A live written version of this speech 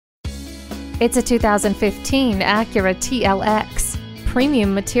It's a 2015 Acura TLX.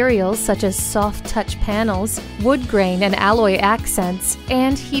 Premium materials such as soft touch panels, wood grain and alloy accents,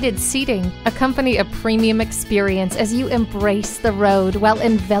 and heated seating accompany a premium experience as you embrace the road while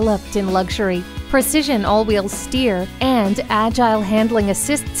enveloped in luxury. Precision all-wheel steer and agile handling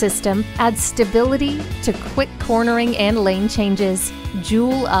assist system add stability to quick cornering and lane changes.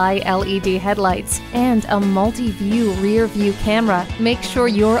 Jewel-eye LED headlights and a multi-view rear-view camera make sure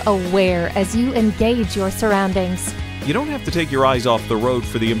you're aware as you engage your surroundings. You don't have to take your eyes off the road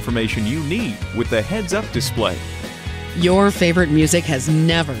for the information you need with the heads-up display. Your favorite music has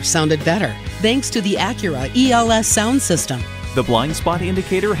never sounded better thanks to the Acura ELS sound system. The blind spot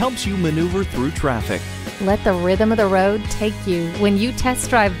indicator helps you maneuver through traffic. Let the rhythm of the road take you when you test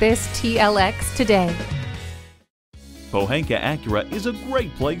drive this TLX today. Pohanka Acura is a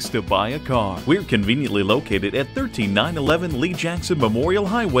great place to buy a car. We're conveniently located at 13911 Lee Jackson Memorial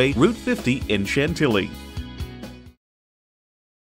Highway, Route 50 in Chantilly.